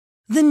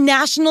The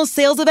national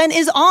sales event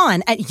is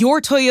on at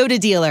your Toyota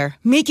dealer,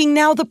 making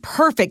now the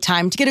perfect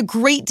time to get a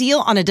great deal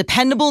on a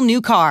dependable new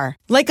car.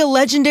 Like a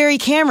legendary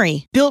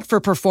Camry, built for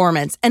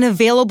performance and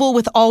available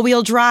with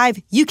all-wheel drive,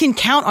 you can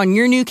count on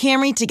your new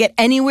Camry to get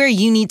anywhere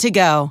you need to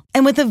go.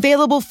 And with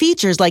available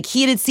features like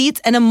heated seats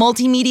and a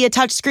multimedia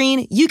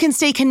touchscreen, you can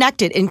stay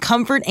connected in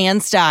comfort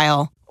and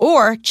style.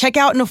 Or check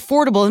out an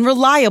affordable and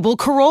reliable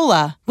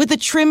Corolla with a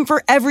trim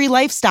for every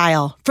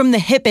lifestyle, from the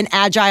hip and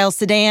agile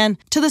sedan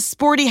to the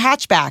sporty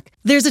hatchback.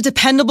 There's a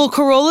dependable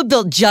Corolla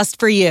built just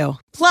for you.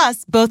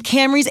 Plus, both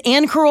Camrys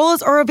and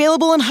Corollas are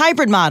available in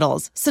hybrid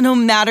models, so no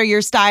matter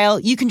your style,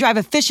 you can drive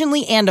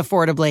efficiently and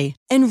affordably.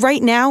 And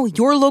right now,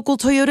 your local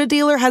Toyota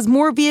dealer has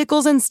more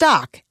vehicles in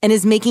stock and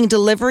is making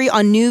delivery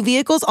on new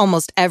vehicles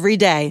almost every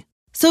day.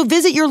 So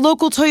visit your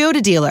local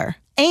Toyota dealer.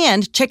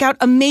 And check out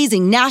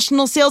amazing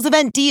national sales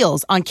event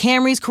deals on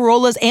Camrys,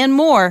 Corollas, and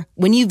more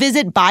when you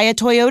visit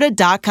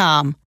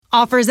buyatoyota.com.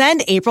 Offers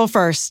end April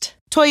 1st.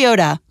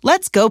 Toyota,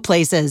 let's go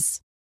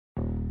places.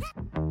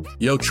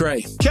 Yo,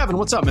 Trey. Kevin,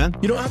 what's up, man?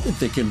 You know, I've been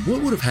thinking,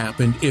 what would have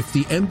happened if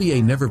the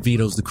NBA never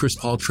vetoes the Chris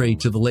Paul trade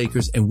to the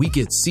Lakers and we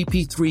get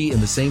CP3 in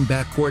the same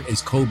backcourt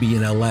as Kobe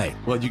in LA?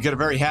 Well, you get a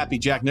very happy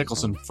Jack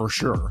Nicholson, for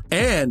sure.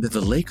 And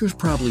the Lakers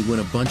probably win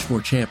a bunch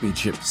more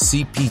championships.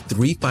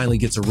 CP3 finally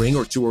gets a ring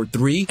or two or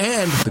three,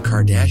 and the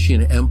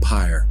Kardashian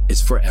empire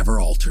is forever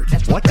altered.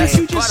 What did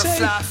you just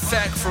say?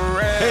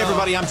 Hey,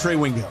 everybody, I'm Trey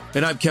Wingo.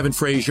 And I'm Kevin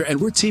Frazier, and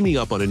we're teaming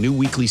up on a new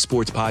weekly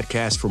sports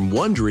podcast from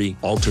Wondery,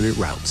 Alternate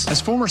Routes. As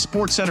former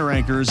Sports Center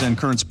anchors and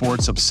current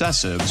sports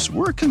obsessives,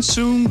 we're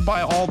consumed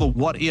by all the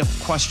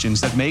what-if questions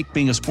that make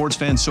being a sports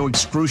fan so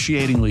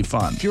excruciatingly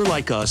fun. If you're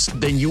like us,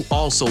 then you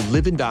also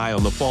live and die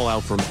on the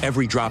fallout from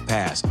every drop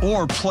pass.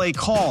 Or play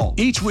call.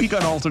 Each week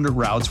on Alternate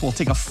Routes, we'll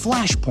take a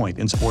flashpoint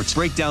in sports,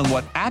 break down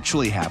what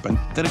actually happened,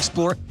 then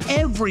explore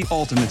every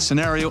alternate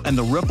scenario and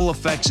the ripple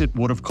effects it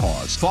would have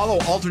caused. Follow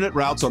Alternate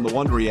Routes on the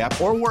Wondery app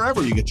or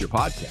wherever you get your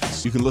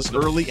podcasts. You can listen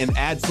early and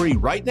ad-free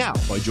right now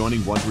by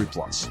joining Wondery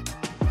Plus.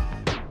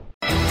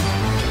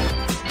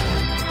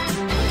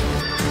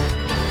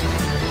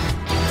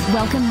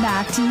 Welcome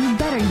back to You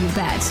Better You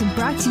Bet,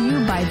 brought to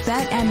you by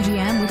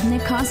BetMGM with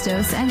Nick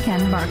Costos and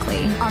Ken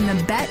Barkley on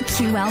the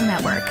BetQL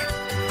network.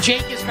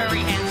 Jake is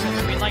very handsome,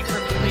 and we'd like for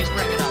him to please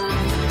bring it up.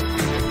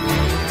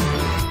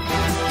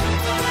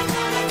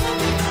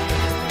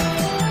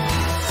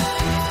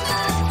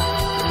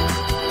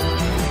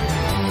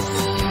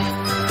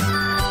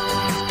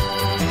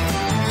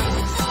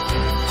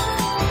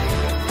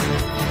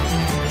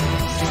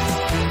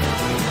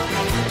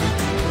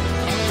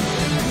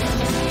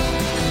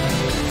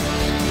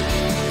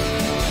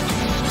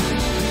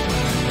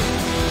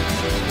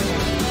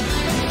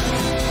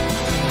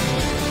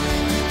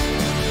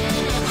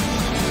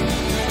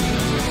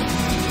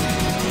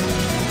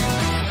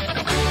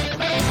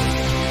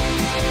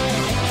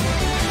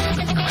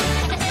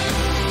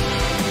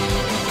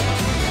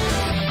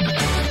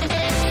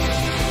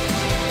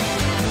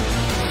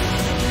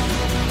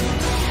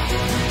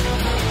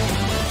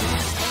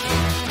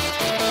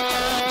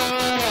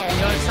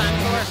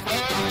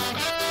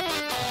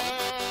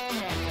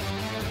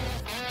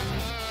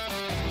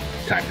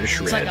 Time to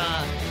shred.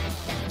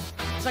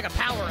 It's like a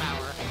power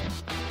hour.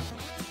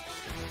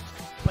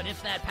 But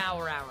if that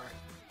power hour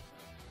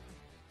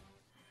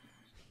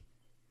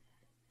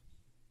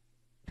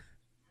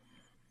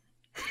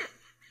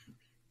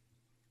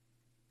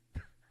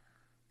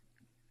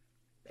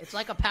it's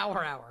like a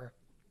power hour.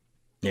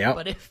 Yeah.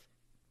 But if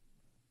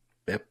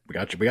Yep, we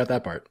got you. We got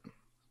that part.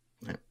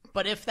 Yep.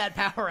 But if that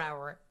power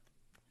hour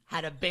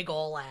had a big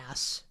ol'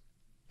 ass.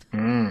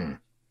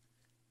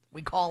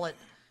 We call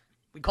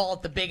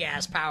it the big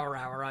ass power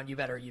hour on You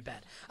Better You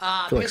Bet.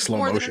 I feel like slow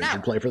motion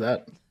should play for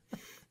that.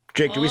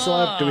 Jake, do we still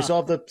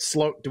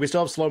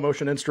have slow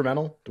motion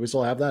instrumental? Do we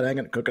still have that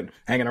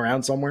hanging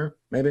around somewhere?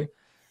 Maybe.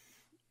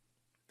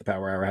 The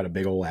power hour had a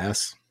big old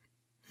ass.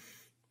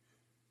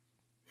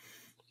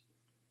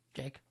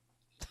 Jake,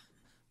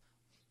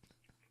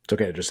 it's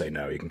okay to just say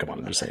no. You can come on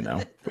and just say no.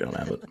 We don't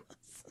have it.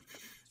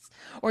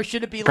 Or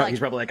should it be like he's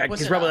probably like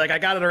I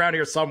got it around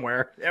here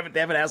somewhere. They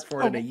haven't asked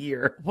for it in a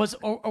year. Was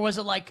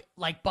it like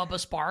Bubba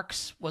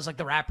Sparks was like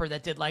the rapper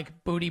that did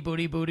like booty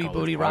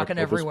rocking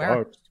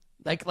everywhere?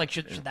 Sparks. Like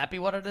should that be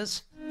what it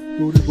is?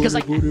 Booty.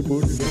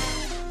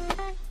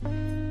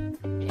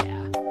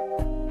 Yeah.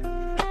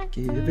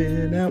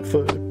 Giving out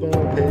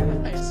football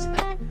hits.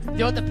 You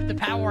know what the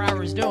power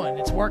hour is doing?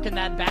 It's working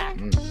that back.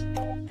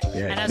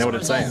 Yeah, and you know what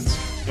it's saying.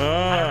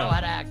 I don't know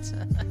how to act.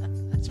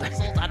 As a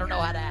result, I don't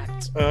know how to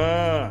act.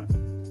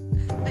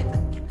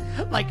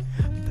 Like,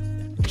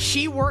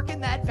 she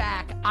working that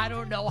back, I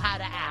don't know how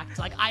to act.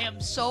 Like, I am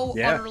so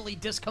utterly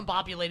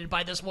discombobulated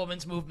by this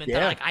woman's movement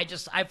that, like,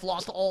 I've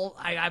lost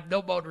I have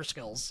no motor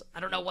skills. I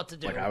don't know what to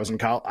do. Like, I was in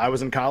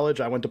college.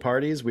 I went to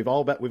parties. We've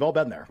all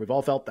been there. We've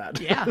all felt that.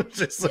 Yeah.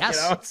 Just,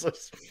 yes.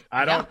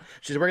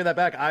 She's working that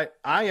back.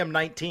 I am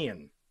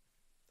 19.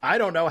 I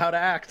don't know how to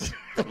act.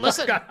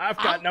 Listen, I've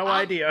got no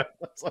idea.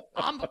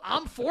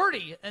 I'm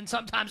 40, and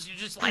sometimes you're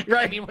just like,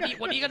 right. I mean,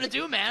 what are you gonna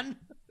do, man?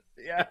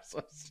 Yes.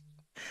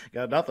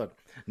 Got nothing.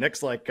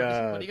 Nick's like,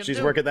 she's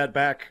do? working that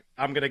back.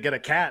 I'm going to get a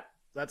cat.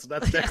 That's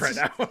Nick right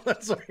now.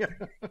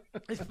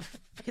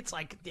 It's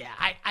like, yeah,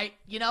 I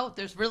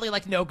there's really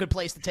like no good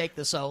place to take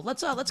this. So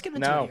let's get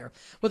into it here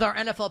with our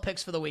NFL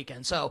picks for the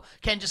weekend. So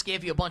Ken just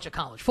gave you a bunch of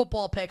college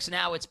football picks.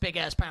 Now it's big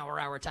ass power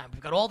hour time.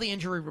 We've got all the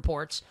injury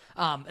reports,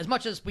 as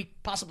much as we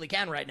possibly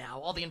can right now,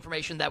 all the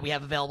information that we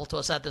have available to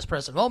us at this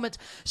present moment.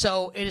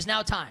 So it is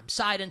now time,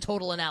 side and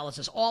total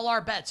analysis, all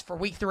our bets for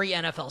Week 3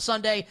 NFL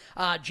Sunday.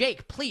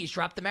 Jake, please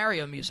drop the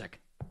Mario music.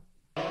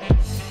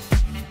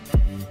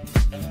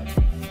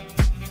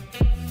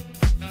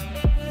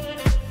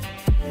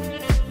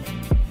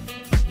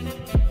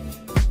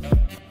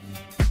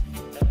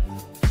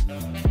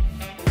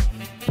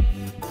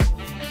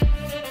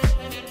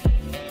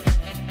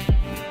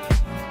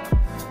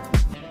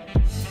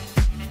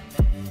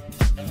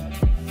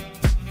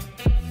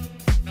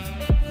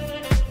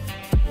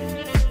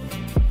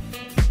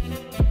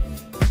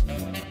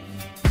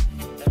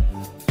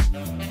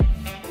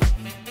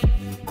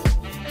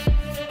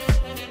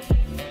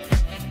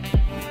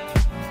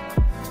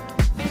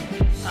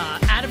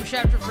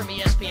 From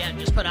ESPN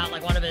just put out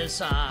like one of his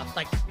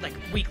like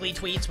weekly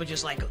tweets, which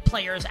is like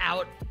players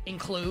out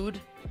include.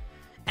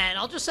 And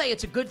I'll just say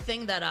it's a good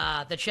thing that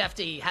that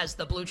Shefty has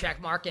the blue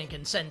check mark and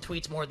can send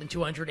tweets more than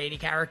 280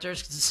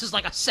 characters, because this is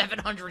like a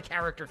 700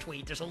 character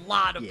tweet. There's a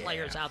lot of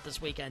players out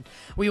this weekend.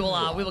 We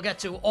will get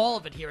to all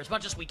of it here as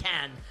much as we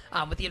can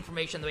with the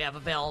information that we have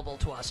available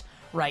to us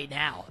right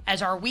now.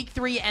 As our Week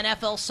 3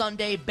 NFL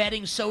Sunday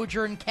betting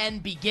sojourn, Ken,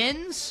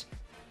 begins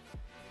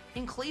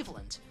in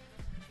Cleveland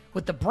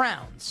with the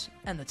Browns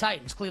and the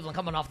Titans. Cleveland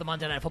coming off the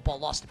Monday Night Football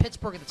loss to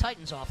Pittsburgh, and the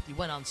Titans off the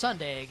win on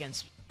Sunday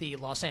against the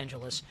Los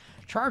Angeles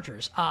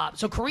Chargers.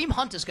 So Kareem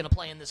Hunt is going to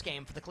play in this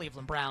game for the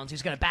Cleveland Browns.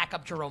 He's going to back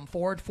up Jerome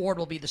Ford. Ford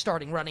will be the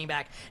starting running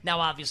back, now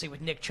obviously with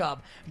Nick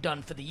Chubb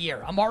done for the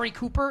year. Amari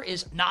Cooper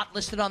is not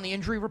listed on the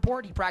injury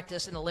report. He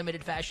practiced in a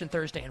limited fashion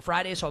Thursday and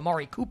Friday, so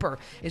Amari Cooper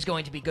is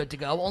going to be good to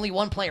go. Only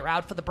one player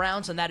out for the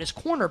Browns, and that is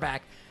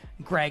cornerback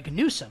Greg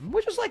Newsome,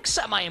 which is like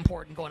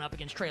semi-important going up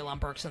against Treylon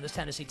Burks and this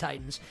Tennessee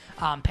Titans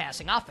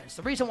passing offense.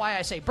 The reason why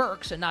I say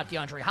Burks and not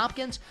DeAndre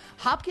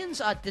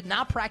Hopkins did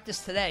not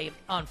practice today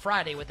on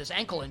Friday with his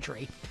ankle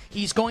injury.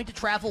 He's going to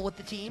travel with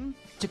the team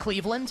to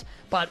Cleveland,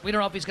 but we don't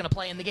know if he's going to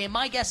play in the game.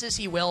 My guess is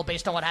he will,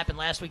 based on what happened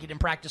last week. He didn't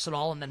practice at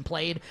all and then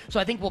played. So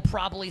I think we'll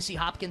probably see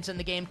Hopkins in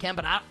the game, Ken,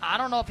 but I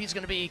don't know if he's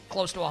going to be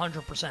close to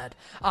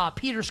 100%.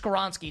 Peter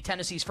Skoronski,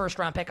 Tennessee's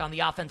first-round pick on the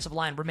offensive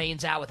line,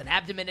 remains out with an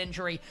abdomen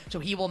injury, so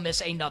he will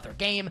miss another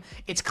game.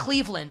 It's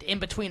Cleveland in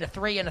between a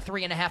 3 and a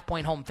 3.5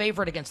 point home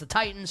favorite against the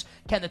Titans.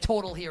 Ken, the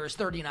total here is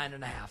 39.5.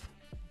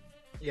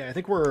 Yeah, I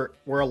think we're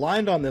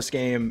aligned on this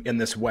game in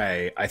this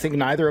way. I think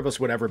neither of us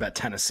would ever bet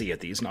Tennessee at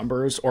these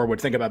numbers, or would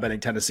think about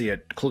betting Tennessee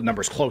at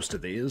numbers close to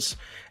these.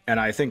 And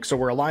I think so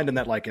we're aligned in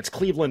that, like, it's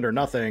Cleveland or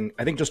nothing.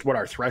 I think just what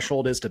our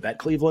threshold is to bet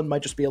Cleveland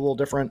might just be a little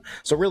different.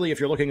 So really, if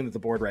you're looking at the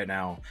board right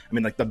now, I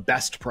mean, like, the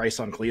best price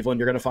on Cleveland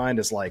you're going to find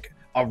is like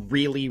a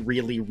really,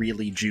 really,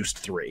 really juiced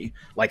 3,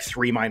 like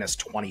 3 minus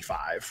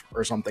 25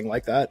 or something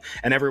like that.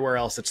 And everywhere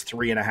else, it's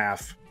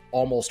 3.5.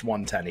 Almost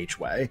 110 each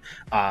way.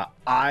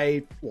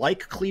 I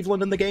like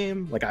Cleveland in the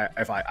game. Like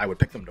I would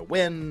pick them to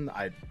win.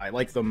 I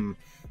like them,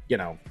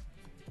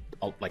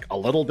 like a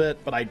little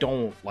bit, but I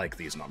don't like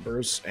these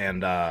numbers.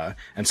 And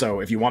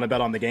so if you want to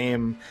bet on the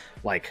game,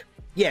 like,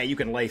 yeah, you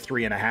can lay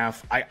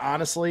 3.5. I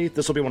honestly,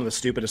 this will be one of the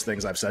stupidest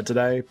things I've said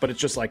today, but it's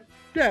just like,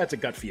 yeah, it's a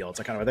gut feel. It's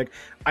a kind of a thing.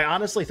 I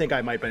honestly think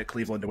I might bet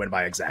Cleveland to win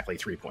by exactly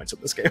 3 points in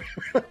this game.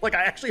 Like,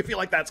 I actually feel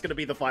like that's going to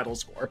be the final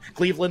score.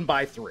 Cleveland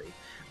by 3.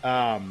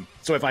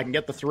 So if I can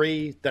get the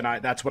 3, then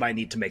that's what I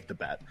need to make the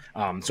bet.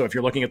 So if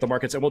you're looking at the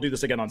markets, and we'll do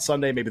this again on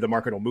Sunday, maybe the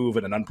market will move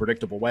in an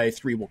unpredictable way.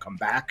 3 will come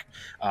back.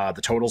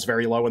 The total's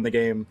very low in the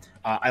game.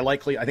 I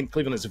think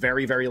Cleveland is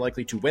very, very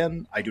likely to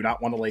win. I do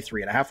not want to lay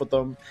 3.5 with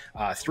them.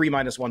 3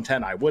 minus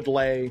 110, I would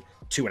lay.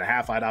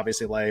 2.5, I'd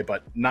obviously lay,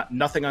 but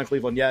nothing on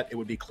Cleveland yet. It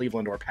would be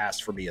Cleveland or pass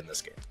for me in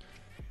this game.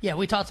 Yeah,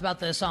 we talked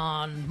about this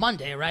on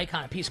Monday, right?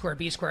 Kind of P squared,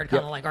 B squared,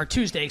 kind of like our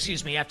Tuesday,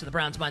 after the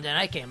Browns Monday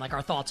night game, like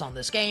our thoughts on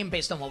this game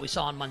based on what we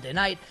saw on Monday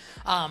night.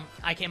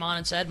 I came on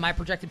and said my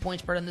projected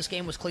point spread in this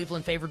game was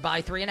Cleveland favored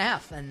by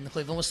 3.5, and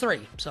Cleveland was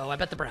 3, so I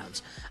bet the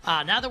Browns.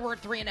 Now that we're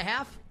at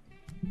 3.5,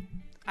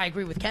 I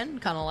agree with Ken,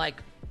 kind of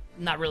like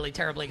not really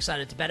terribly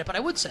excited to bet it, but I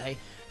would say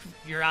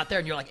if you're out there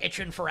and you're like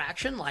itching for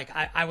action, like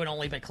I would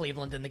only bet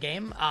Cleveland in the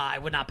game. I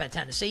would not bet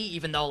Tennessee,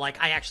 even though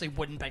like I actually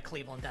wouldn't bet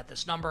Cleveland at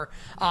this number.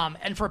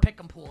 And for a pick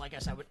and pool, I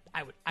guess I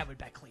would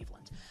bet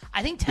Cleveland.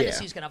 I think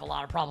Tennessee's gonna have a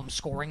lot of problems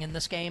scoring in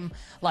this game.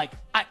 Like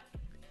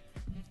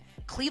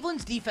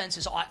Cleveland's defense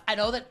is... I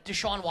know that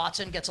Deshaun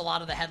Watson gets a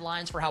lot of the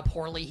headlines for how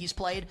poorly he's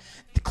played.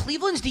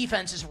 Cleveland's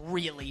defense is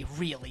really,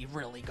 really,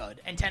 really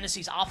good. And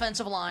Tennessee's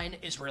offensive line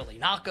is really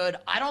not good.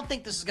 I don't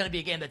think this is going to be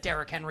a game that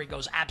Derrick Henry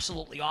goes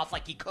absolutely off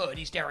like he could.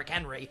 He's Derrick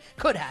Henry.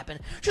 Could happen.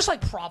 Just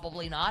like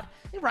probably not.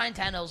 I think Ryan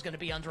Tannehill is going to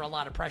be under a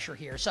lot of pressure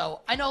here.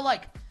 So I know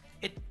like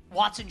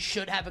Watson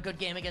should have a good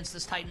game against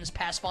this Titans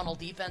pass funnel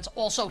defense.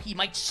 Also, he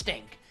might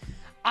stink.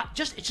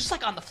 it's just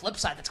like on the flip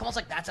side. It's almost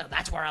like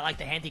that's where I like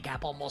the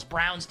handicap almost.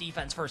 Browns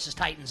defense versus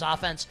Titans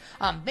offense.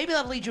 Maybe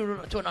that'll lead you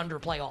to an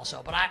underplay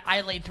also. But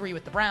I laid 3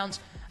 with the Browns.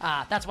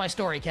 That's my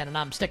story, Ken, and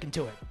I'm sticking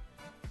to it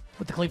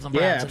with the Cleveland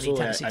Browns and the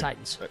Tennessee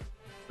Titans.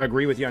 I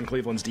agree with you on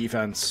Cleveland's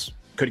defense.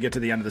 Could get to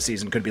the end of the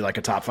season, could be like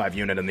a top 5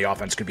 unit, and the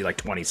offense could be like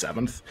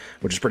 27th,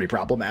 which is pretty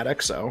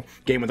problematic. So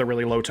game with a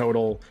really low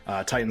total.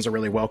 Titans a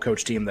really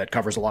well-coached team that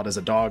covers a lot as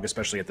a dog,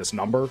 especially at this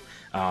number.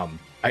 I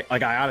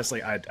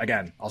honestly,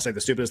 I'll say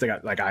the stupidest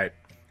thing.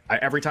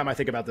 Every time I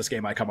think about this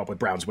game, I come up with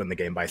Browns win the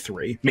game by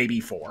 3, maybe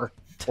 4,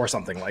 or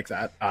something like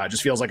that. It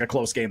just feels like a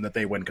close game that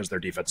they win because their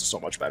defense is so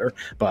much better.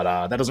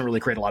 But that doesn't really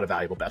create a lot of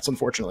valuable bets,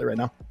 unfortunately, right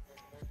now.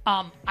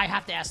 I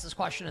have to ask this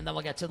question, and then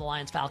we'll get to the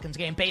Lions-Falcons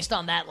game. Based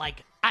on that,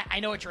 I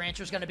know what your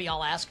answer is going to be.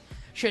 I'll ask.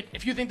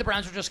 If you think the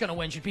Browns are just going to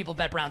win, should people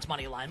bet Browns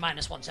money line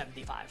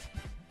 -175?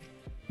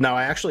 No,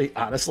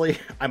 honestly,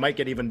 I might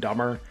get even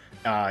dumber.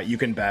 You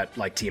can bet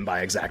team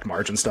by exact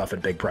margin stuff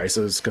at big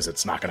prices because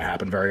it's not going to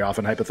happen very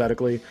often,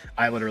 hypothetically.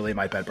 I literally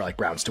might bet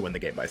Browns to win the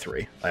game by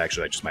 3. I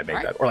just might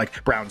make that. Or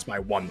Browns by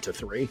 1 to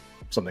 3,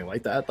 something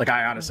like that.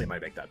 I honestly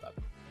might make that bet.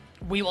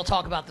 We will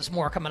talk about this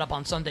more coming up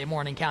on Sunday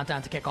morning.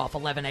 Countdown to kickoff,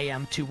 11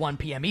 a.m. to 1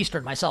 p.m.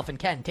 Eastern. Myself and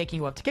Ken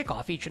taking you up to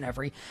kickoff each and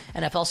every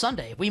NFL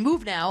Sunday. We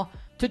move now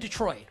to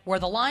Detroit, where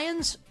the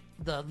Lions,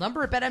 the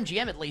number at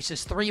BetMGM at least,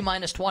 is 3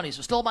 -20.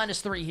 So still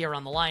 -3 here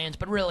on the Lions,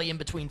 but really in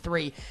between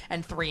 3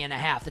 and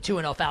 3.5. The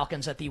 2-0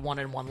 Falcons at the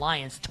 1-1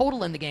 Lions. The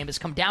total in the game has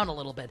come down a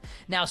little bit,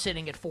 now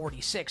sitting at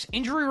 46.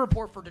 Injury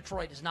report for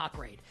Detroit is not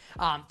great.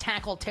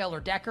 Tackle Taylor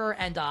Decker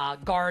and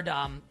guard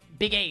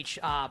Big H,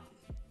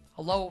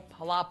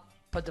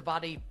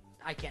 Padavati,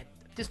 I can't.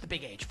 Just the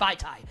Big H.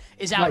 Vaitai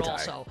is out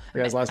also.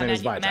 Yeah, his last name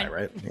is Vaitai,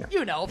 right?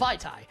 Yeah.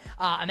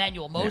 Vaitai.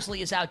 Emmanuel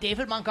Mosley is out.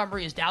 David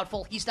Montgomery is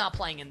doubtful. He's not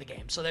playing in the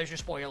game, so there's your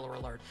spoiler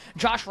alert.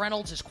 Josh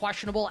Reynolds is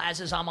questionable, as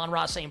is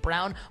Amon-Ra St.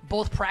 Brown.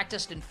 Both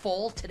practiced in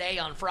full today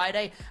on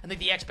Friday. I think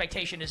the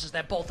expectation is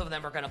that both of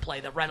them are going to play,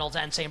 that Reynolds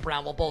and St.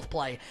 Brown will both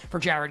play for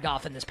Jared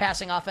Goff in this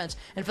passing offense.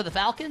 And for the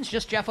Falcons,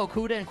 just Jeff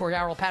Okudah and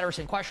Cordarrelle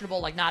Patterson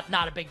questionable.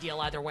 Not a big deal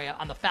either way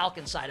on the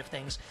Falcons side of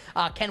things.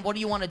 Ken, what do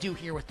you want to do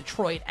here with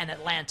Detroit and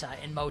Atlanta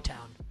in Motown?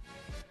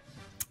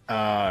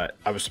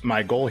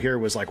 My goal here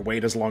was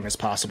wait as long as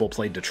possible,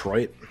 play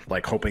Detroit,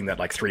 hoping that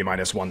 3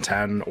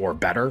 -110 or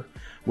better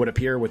would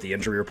appear with the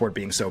injury report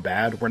being so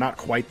bad. We're not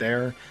quite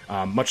there.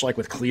 Much like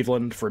with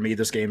Cleveland, for me,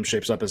 this game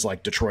shapes up as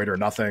Detroit or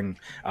nothing.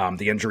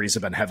 The injuries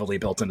have been heavily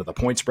built into the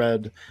point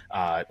spread.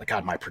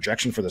 My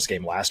projection for this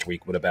game last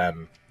week would have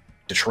been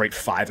Detroit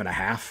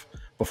 5.5.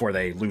 Before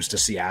they lose to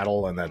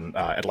Seattle, and then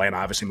Atlanta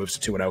obviously moves to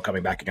 2-0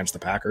 coming back against the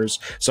Packers.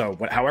 So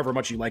however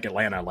much you like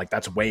Atlanta,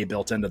 that's way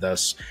built into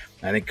this.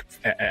 I think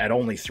at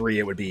only 3,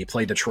 it would be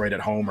play Detroit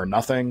at home or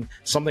nothing.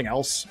 Something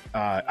else,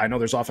 I know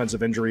there's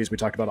offensive injuries. We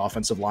talked about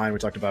offensive line. We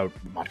talked about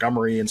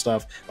Montgomery and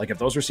stuff. If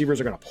those receivers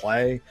are going to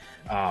play,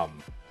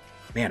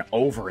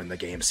 over in the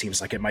game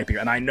seems like it might be.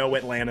 And I know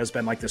Atlanta's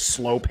been this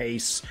slow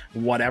pace,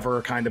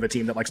 whatever kind of a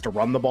team that likes to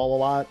run the ball a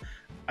lot.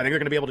 I think they're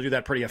going to be able to do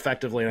that pretty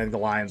effectively, and I think the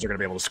Lions are going to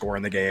be able to score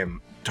in the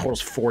game. Total's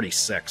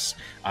 46.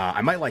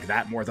 I might like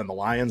that more than the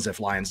Lions if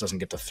Lions doesn't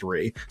get to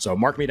 3. So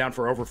mark me down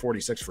for over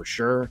 46 for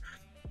sure.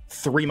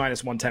 3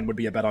 -110 would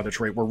be a bet on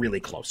Detroit. We're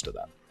really close to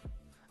that.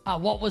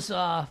 What was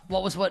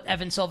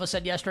Evan Silva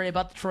said yesterday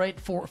about Detroit?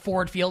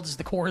 Ford Field is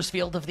the Coors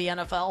Field of the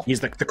NFL. He's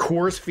the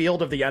Coors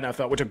Field of the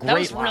NFL, which is a great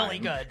line. That was really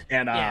good.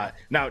 And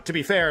now, to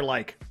be fair,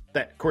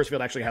 that Coors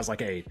Field actually has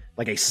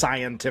a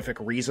scientific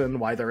reason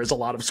why there is a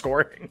lot of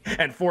scoring,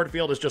 and Ford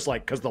Field is just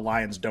because the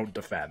Lions don't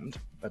defend.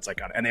 That's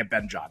and they have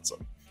Ben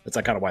Johnson. That's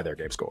kind of why their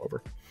games go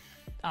over.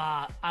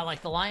 I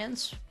like the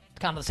Lions.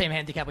 Kind of the same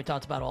handicap we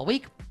talked about all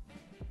week.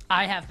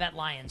 I have bet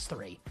Lions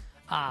 3.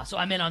 So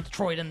I'm in on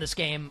Detroit in this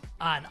game,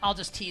 and I'll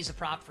just tease a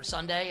prop for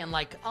Sunday, and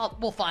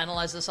we'll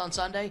finalize this on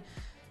Sunday.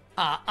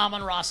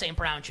 Amon-Ra St.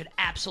 Brown should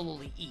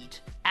absolutely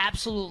eat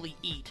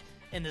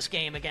in this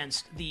game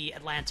against the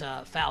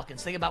Atlanta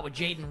Falcons. Think about what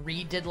Jaden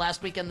Reed did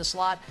last week in the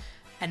slot,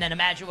 and then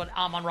imagine what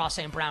Amon-Ra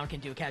St. Brown can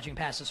do catching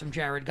passes from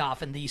Jared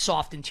Goff in the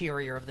soft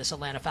interior of this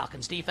Atlanta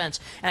Falcons defense.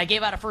 And I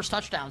gave out a first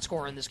touchdown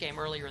score in this game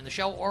earlier in the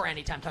show, or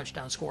anytime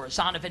touchdown score.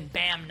 Zonovan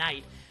Bam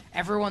Knight.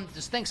 Everyone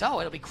just thinks,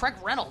 it'll be Craig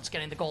Reynolds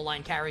getting the goal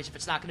line carries if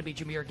it's not going to be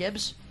Jahmyr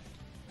Gibbs.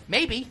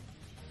 Maybe.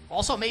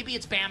 Also, maybe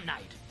it's Bam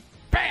Knight.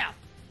 Bam!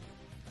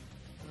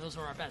 And those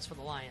are our bets for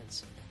the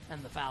Lions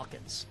and the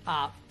Falcons.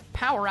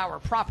 Power Hour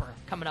proper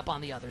coming up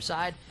on the other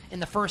side. In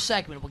the first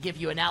segment, we'll give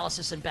you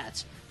analysis and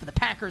bets for the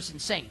Packers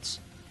and Saints,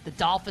 the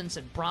Dolphins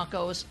and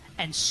Broncos,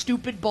 and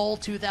Stupid Bowl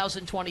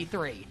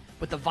 2023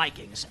 with the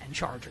Vikings and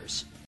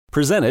Chargers.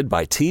 Presented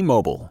by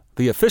T-Mobile,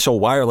 the official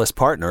wireless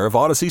partner of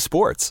Odyssey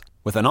Sports.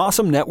 With an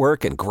awesome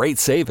network and great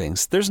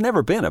savings, there's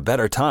never been a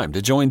better time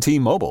to join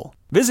T-Mobile.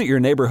 Visit your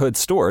neighborhood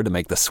store to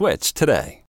make the switch today.